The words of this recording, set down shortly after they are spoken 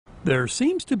There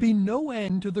seems to be no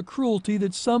end to the cruelty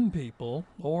that some people,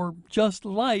 or just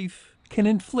life, can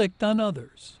inflict on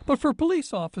others. But for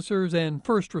police officers and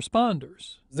first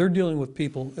responders, they're dealing with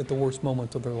people at the worst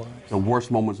moments of their lives. The worst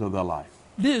moments of their life.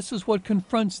 This is what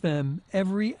confronts them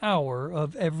every hour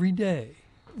of every day.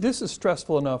 This is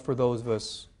stressful enough for those of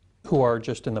us who are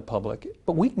just in the public,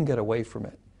 but we can get away from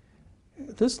it.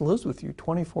 This lives with you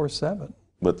 24/7.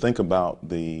 But think about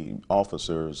the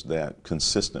officers that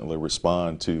consistently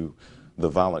respond to the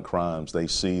violent crimes. They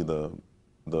see the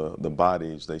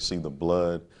bodies, they see the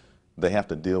blood. They have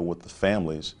to deal with the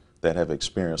families that have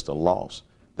experienced a loss.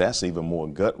 That's even more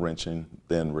gut-wrenching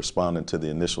than responding to the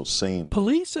initial scene.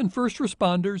 Police and first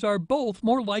responders are both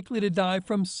more likely to die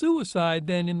from suicide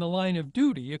than in the line of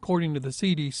duty, according to the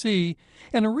CDC,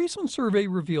 and a recent survey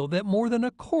revealed that more than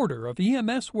a quarter of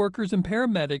EMS workers and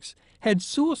paramedics had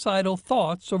suicidal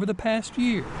thoughts over the past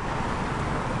year.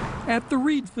 At the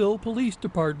Reidsville Police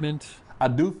Department, I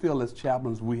do feel as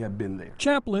chaplains we have been there.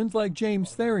 Chaplains like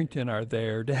James Tharrington are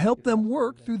there to help them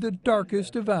work through the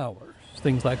darkest of hours.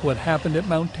 Things like what happened at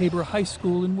Mount Tabor High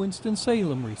School in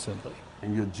Winston-Salem recently.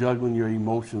 And you're juggling your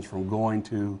emotions from going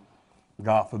to,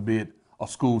 God forbid, a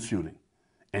school shooting.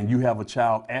 And you have a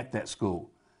child at that school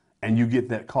and you get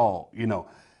that call. You know,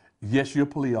 yes, you're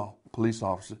a police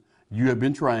officer. You have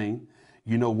been trained.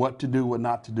 You know what to do, what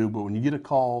not to do. But when you get a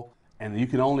call, and you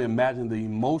can only imagine the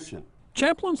emotion.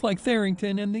 Chaplains like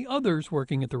Tharrington and the others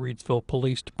working at the Reidsville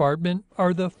Police Department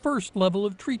are the first level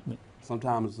of treatment.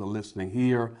 Sometimes it's a listening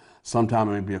ear, sometimes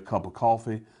it may be a cup of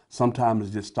coffee, sometimes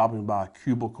it's just stopping by a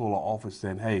cubicle or office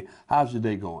saying, hey, how's your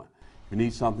day going? If you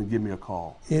need something, give me a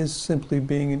call. Is simply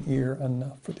being an ear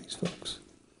enough for these folks?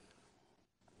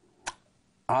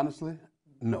 Honestly,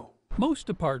 no. Most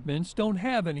departments don't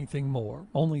have anything more.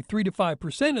 Only 3 to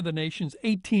 5% of the nation's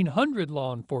 1,800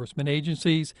 law enforcement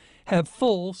agencies have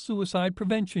full suicide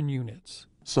prevention units.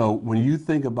 So when you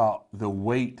think about the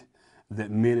weight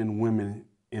that men and women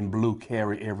in blue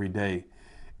carry every day,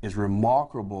 it's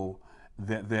remarkable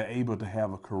that they're able to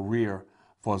have a career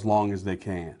for as long as they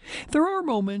can. There are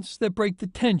moments that break the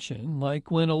tension, like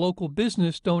when a local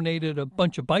business donated a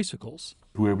bunch of bicycles.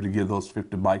 We were able to give those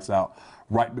 50 bikes out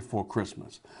right before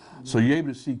Christmas. So you're able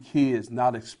to see kids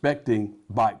not expecting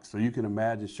bikes. So you can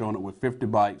imagine showing up with 50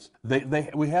 bikes.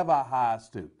 We have our highs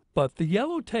too. But the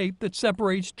yellow tape that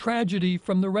separates tragedy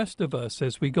from the rest of us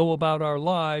as we go about our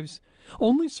lives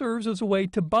only serves as a way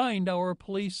to bind our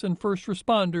police and first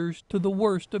responders to the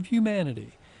worst of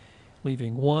humanity,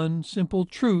 leaving one simple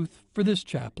truth for this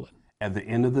chaplain. At the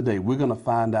end of the day, we're going to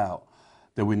find out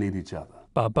that we need each other.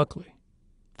 Bob Buckley,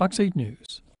 Fox 8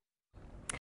 News.